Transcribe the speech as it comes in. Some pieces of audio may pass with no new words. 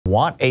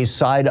Want a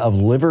side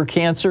of liver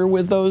cancer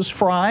with those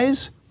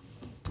fries?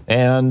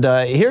 And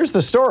here's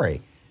the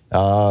story.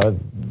 The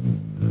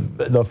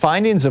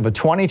findings of a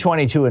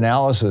 2022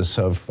 analysis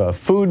of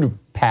food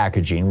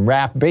packaging,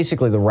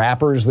 basically the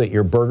wrappers that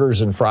your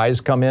burgers and fries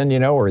come in, you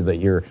know, or that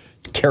your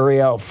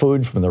carry-out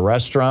food from the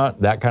restaurant,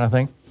 that kind of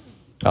thing,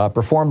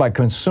 performed by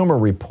Consumer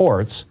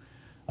Reports.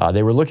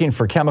 They were looking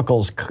for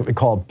chemicals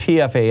called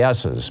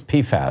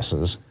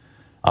PFASs,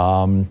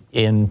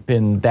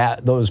 in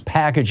those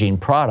packaging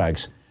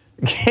products,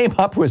 came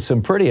up with some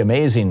pretty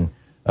amazing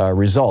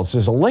results.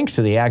 There's a link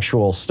to the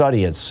actual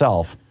study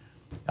itself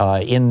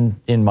in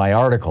my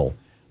article.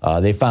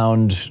 They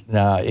found,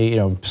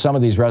 some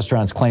of these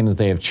restaurants claim that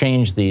they have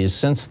changed these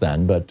since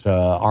then, but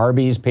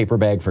Arby's paper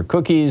bag for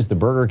cookies, the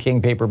Burger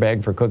King paper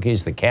bag for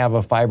cookies, the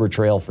Cava fiber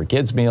trail for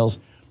kids' meals,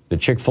 the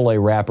Chick-fil-A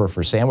wrapper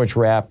for sandwich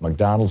wrap,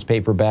 McDonald's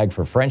paper bag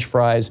for French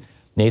fries,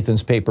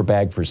 Nathan's paper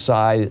bag for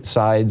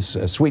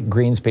sides, Sweet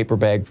Green's paper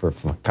bag for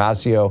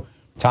focaccia,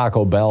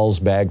 Taco Bell's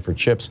bag for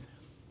chips,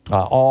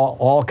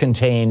 all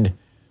contained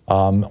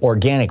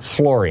organic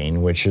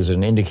fluorine, which is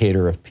an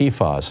indicator of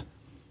PFAS.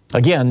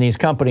 Again, these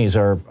companies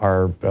are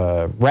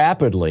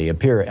rapidly,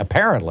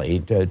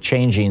 apparently,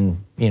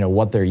 changing,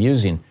 what they're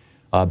using,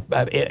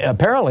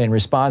 apparently in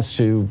response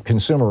to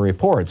Consumer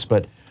Reports.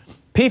 But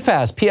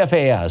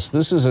PFAS,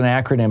 this is an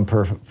acronym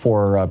for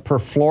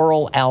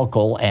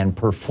perfluoroalkyl and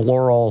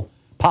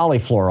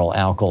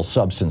polyfluoroalkyl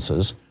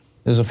substances.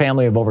 There's a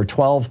family of over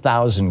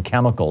 12,000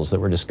 chemicals that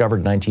were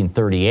discovered in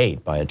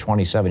 1938 by a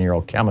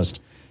 27-year-old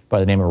chemist by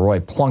the name of Roy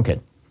Plunkett.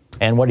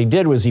 And what he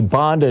did was he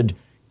bonded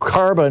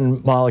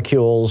carbon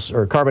molecules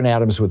or carbon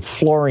atoms with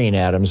fluorine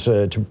atoms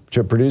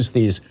to produce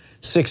these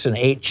 6- and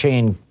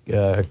 8-chain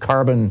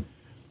carbon,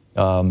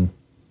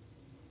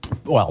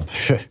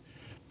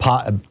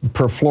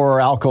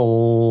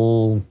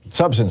 perfluoroalkyl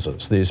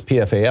substances, these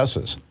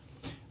PFASs.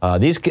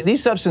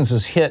 These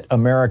substances hit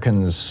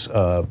Americans'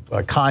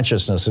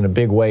 consciousness in a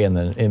big way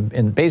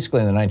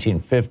basically in the late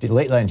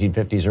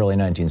 1950s, early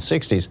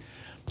 1960s,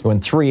 when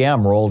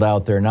 3M rolled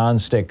out their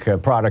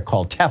nonstick product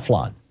called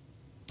Teflon,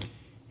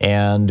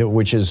 and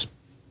which is,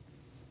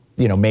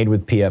 made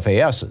with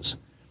PFASs.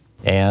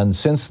 And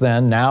since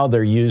then, now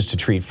they're used to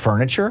treat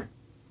furniture,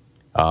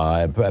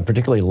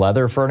 particularly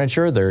leather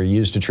furniture. They're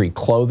used to treat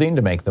clothing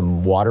to make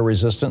them water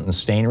resistant and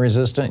stain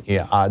resistant.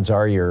 Odds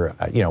are your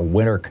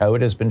winter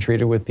coat has been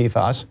treated with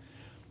PFAS.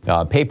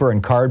 Paper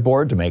and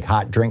cardboard to make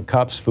hot drink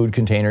cups, food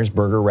containers,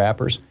 burger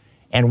wrappers,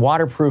 and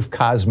waterproof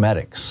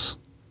cosmetics.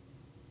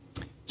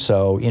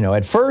 So,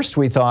 at first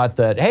we thought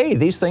that, hey,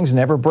 these things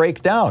never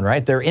break down,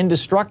 right? They're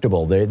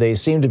indestructible. They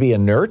seem to be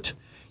inert.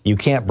 You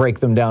can't break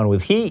them down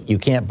with heat. You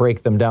can't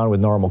break them down with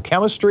normal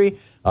chemistry.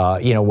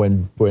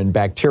 When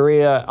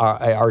bacteria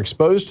are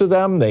exposed to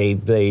them, they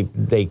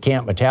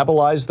can't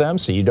metabolize them,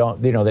 so they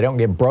don't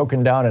get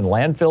broken down in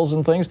landfills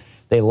and things.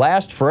 They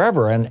last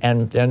forever,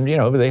 and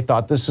they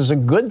thought this is a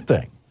good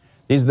thing.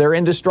 They're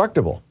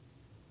indestructible.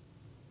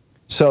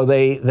 So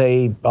they've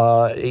made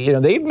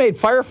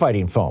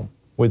firefighting foam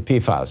with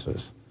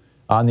PFASs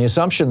on the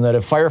assumption that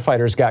if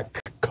firefighters got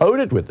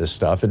coated with this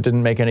stuff, it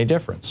didn't make any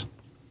difference.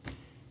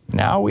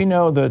 Now we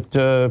know that,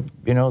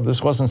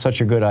 this wasn't such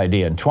a good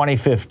idea. In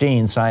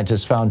 2015,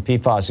 scientists found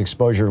PFAS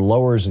exposure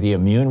lowers the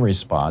immune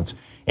response.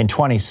 In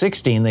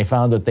 2016, they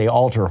found that they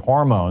alter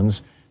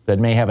hormones that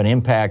may have an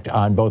impact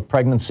on both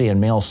pregnancy and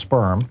male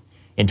sperm.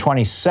 In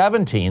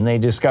 2017, they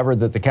discovered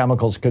that the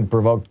chemicals could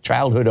provoke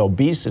childhood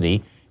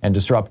obesity and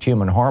disrupt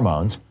human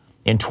hormones.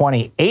 In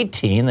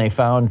 2018, they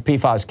found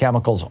PFAS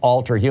chemicals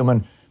alter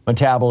human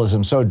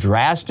metabolism so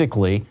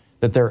drastically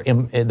that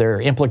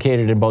they're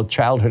implicated in both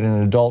childhood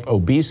and adult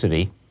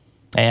obesity.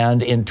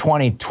 And in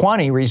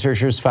 2020,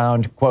 researchers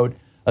found, quote,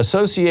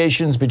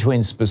 associations between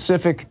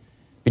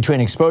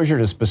exposure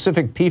to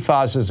specific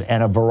PFASs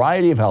and a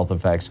variety of health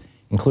effects,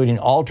 including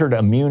altered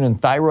immune and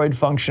thyroid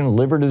function,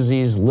 liver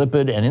disease,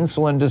 lipid and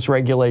insulin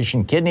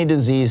dysregulation, kidney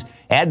disease,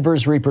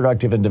 adverse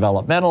reproductive and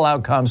developmental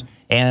outcomes,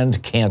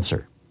 and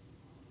cancer.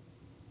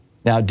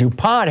 Now,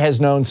 DuPont has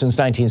known since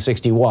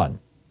 1961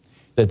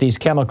 that these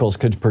chemicals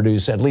could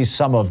produce at least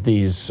some of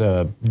these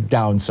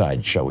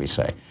downsides, shall we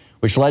say,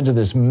 which led to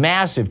this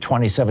massive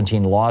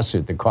 2017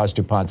 lawsuit that cost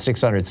DuPont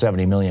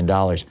 $670 million.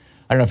 I don't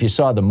know if you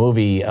saw the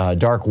movie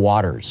Dark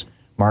Waters.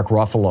 Mark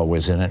Ruffalo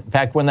was in it. In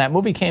fact, when that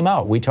movie came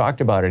out, we talked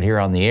about it here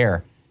on the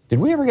air. Did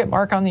we ever get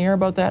Mark on the air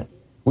about that?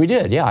 We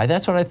did, yeah,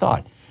 that's what I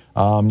thought.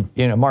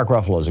 Mark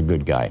Ruffalo is a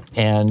good guy.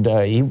 And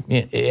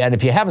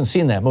if you haven't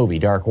seen that movie,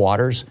 Dark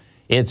Waters,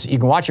 you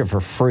can watch it for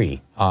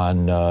free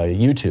on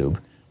YouTube.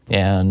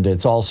 And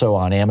it's also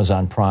on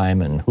Amazon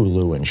Prime and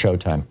Hulu and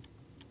Showtime.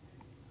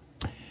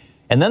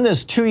 And then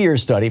this 2-year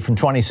study from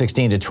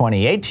 2016 to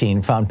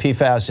 2018 found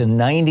PFAS in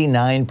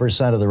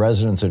 99% of the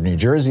residents of New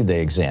Jersey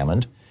they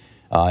examined.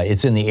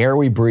 It's in the air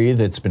we breathe.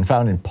 It's been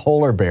found in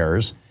polar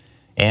bears.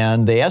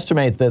 And they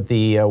estimate that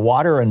the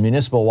water and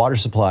municipal water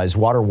supplies,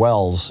 water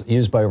wells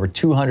used by over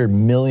 200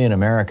 million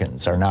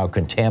Americans are now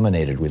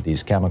contaminated with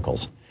these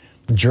chemicals.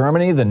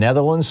 Germany, the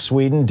Netherlands,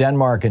 Sweden,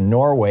 Denmark, and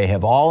Norway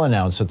have all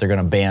announced that they're going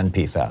to ban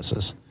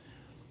PFASs.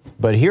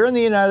 But here in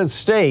the United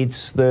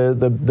States,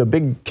 the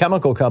big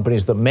chemical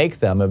companies that make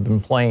them have been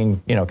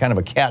playing, kind of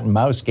a cat and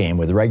mouse game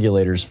with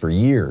regulators for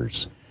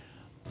years.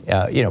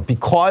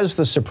 Because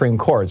the Supreme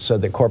Court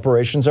said that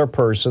corporations are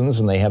persons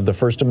and they have the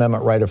First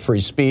Amendment right of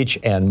free speech,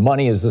 and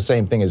money is the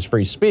same thing as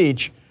free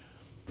speech,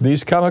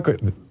 these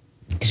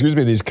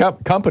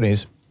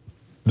companies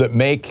that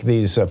make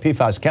these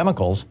PFAS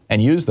chemicals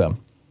and use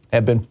them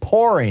have been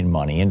pouring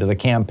money into the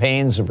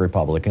campaigns of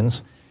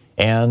Republicans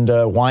and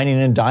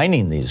whining and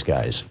dining these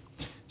guys.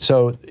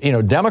 So,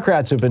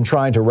 Democrats have been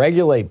trying to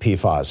regulate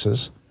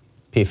PFASs.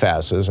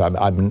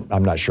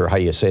 I'm not sure how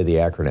you say the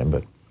acronym,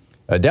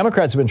 but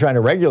Democrats have been trying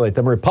to regulate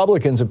them.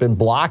 Republicans have been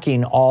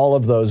blocking all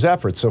of those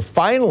efforts. So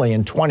finally,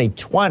 in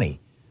 2020,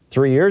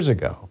 3 years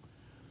ago,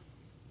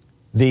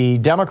 the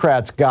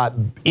Democrats got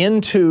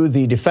into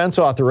the defense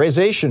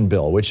authorization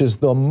bill, which is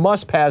the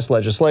must-pass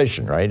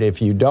legislation, right?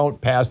 If you don't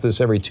pass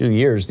this every 2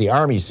 years, the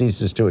Army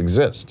ceases to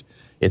exist.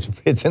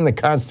 It's in the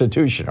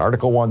Constitution,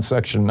 Article 1,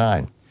 Section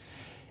 9,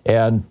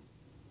 or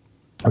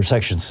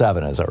Section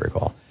 7, as I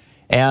recall.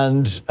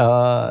 And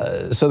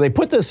so they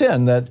put this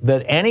in,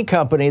 that any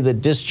company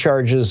that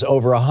discharges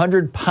over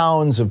 100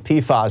 pounds of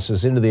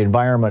PFAS into the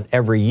environment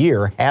every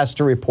year has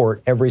to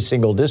report every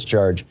single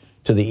discharge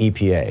to the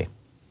EPA.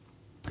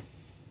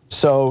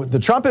 So the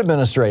Trump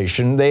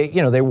administration,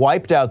 they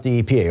wiped out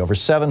the EPA. Over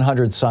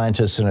 700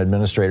 scientists and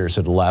administrators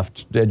had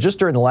left just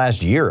during the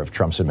last year of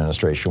Trump's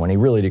administration, when he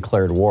really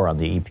declared war on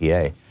the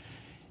EPA.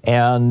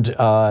 And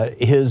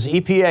his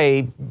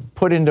EPA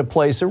put into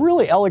place a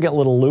really elegant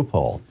little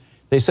loophole.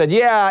 They said,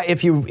 yeah,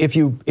 if you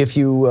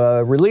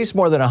release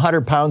more than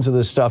 100 pounds of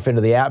this stuff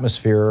into the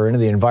atmosphere or into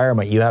the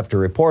environment, you have to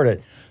report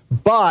it,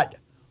 but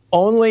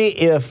only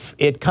if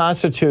it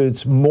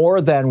constitutes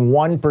more than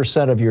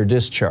 1% of your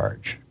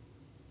discharge.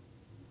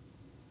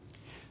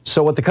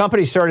 So what the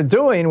company started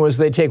doing was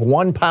they take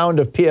 1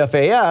 pound of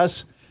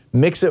PFAS,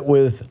 mix it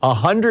with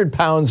 100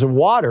 pounds of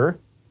water,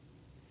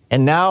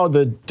 and now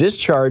the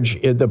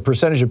discharge, the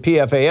percentage of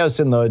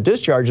PFAS in the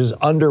discharge is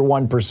under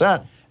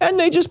 1%, and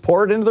they just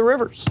pour it into the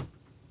rivers.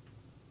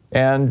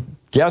 And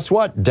guess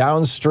what?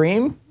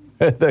 Downstream,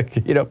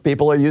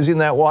 people are using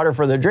that water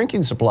for their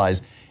drinking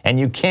supplies, and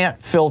you can't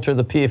filter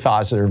the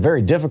PFAS. They're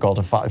very difficult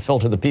to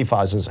filter the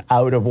PFAS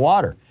out of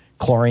water.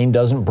 Chlorine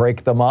doesn't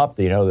break them up,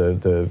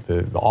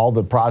 all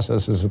the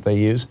processes that they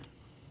use.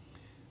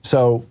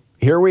 So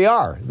here we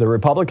are. The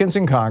Republicans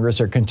in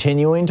Congress are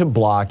continuing to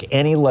block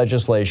any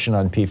legislation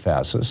on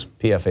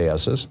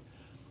PFASs.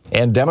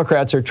 And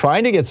Democrats are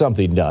trying to get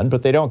something done,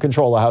 but they don't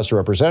control the House of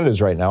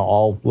Representatives right now.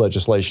 All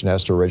legislation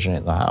has to originate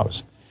in the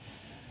House.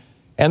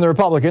 And the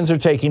Republicans are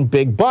taking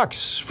big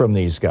bucks from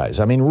these guys.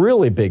 I mean,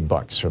 really big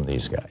bucks from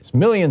these guys.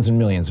 Millions and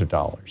millions of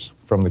dollars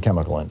from the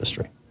chemical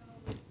industry.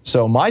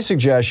 So my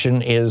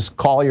suggestion is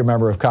call your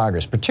member of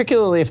Congress,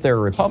 particularly if they're a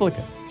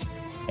Republican,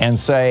 and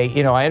say,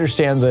 I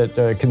understand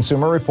that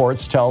Consumer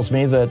Reports tells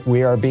me that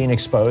we are being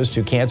exposed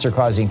to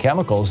cancer-causing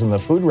chemicals in the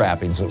food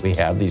wrappings that we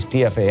have, these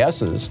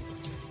PFASs,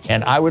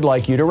 and I would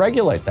like you to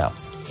regulate them.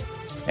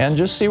 And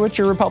just see what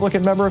your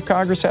Republican member of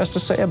Congress has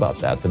to say about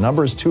that. The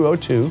number is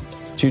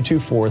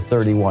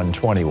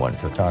 202-224-3121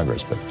 for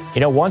Congress. But,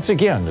 once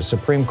again, the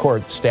Supreme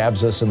Court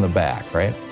stabs us in the back, right?